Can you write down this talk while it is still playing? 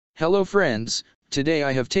Hello friends, today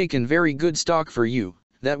I have taken very good stock for you,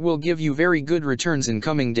 that will give you very good returns in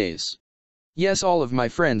coming days. Yes, all of my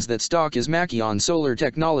friends, that stock is Maxeon Solar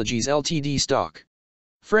Technologies Ltd stock.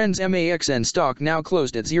 Friends, MAXN stock now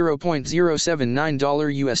closed at $0.079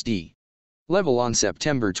 USD. Level on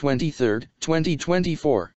September 23,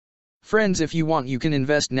 2024. Friends, if you want, you can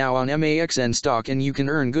invest now on MAXN stock and you can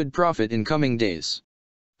earn good profit in coming days.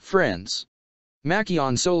 Friends,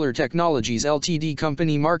 Maxeon Solar Technologies Ltd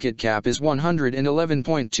company market cap is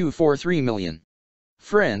 111.243 million.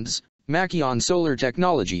 Friends, Maxeon Solar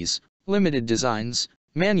Technologies Limited designs,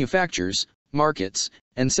 manufactures, markets,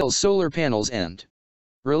 and sells solar panels and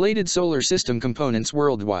related solar system components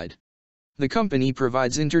worldwide. The company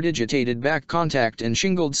provides interdigitated back contact and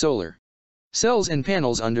shingled solar cells and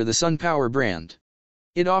panels under the SunPower brand.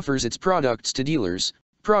 It offers its products to dealers,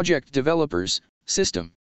 project developers,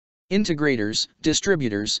 system integrators,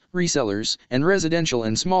 distributors, resellers, and residential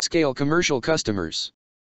and small-scale commercial customers.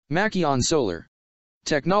 Maxeon Solar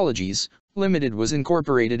Technologies Limited was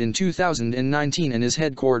incorporated in 2019 and is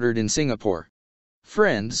headquartered in Singapore.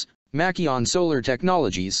 Friends, Maxeon Solar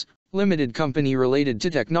Technologies Limited company related to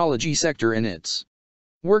technology sector and it's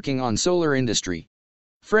working on solar industry.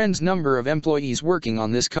 Friends, number of employees working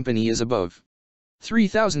on this company is above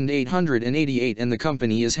 3,888 and the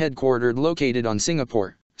company is headquartered located on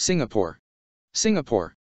Singapore.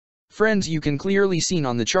 Friends, you can clearly seen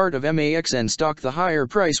on the chart of MAXN stock the higher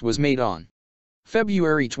price was made on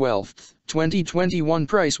February 12, 2021.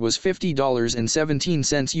 Price was $50.17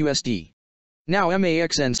 USD. Now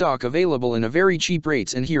MAXN stock available in a very cheap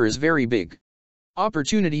rates, and here is very big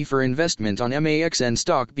opportunity for investment on MAXN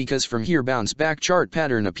stock because from here bounce back chart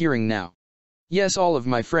pattern appearing now. Yes, all of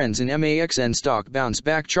my friends, in MAXN stock bounce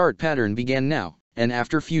back chart pattern began now, and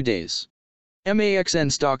after few days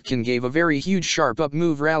MAXN stock can give a very huge sharp up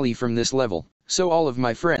move rally from this level. So all of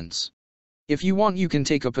my friends, if you want, you can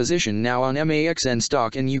take a position now on MAXN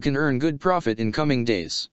stock and you can earn good profit in coming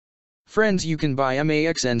days. Friends, you can buy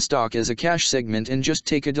MAXN stock as a cash segment and just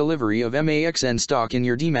take a delivery of MAXN stock in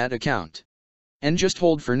your demat account and just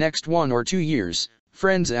hold for next 1 or 2 years.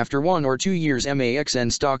 Friends, after 1 or 2 years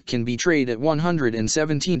MAXN stock can be traded at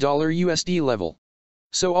 $117 USD level.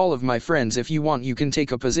 So all of my friends, if you want, you can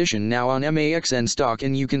take a position now on MAXN stock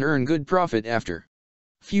and you can earn good profit after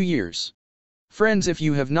few years. Friends, if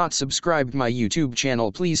you have not subscribed my YouTube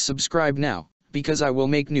channel, please subscribe now, because I will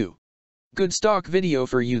make new good stock video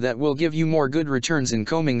for you that will give you more good returns in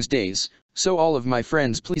coming days. So all of my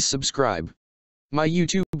friends, please subscribe my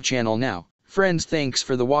YouTube channel now. Friends, thanks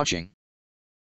for the watching.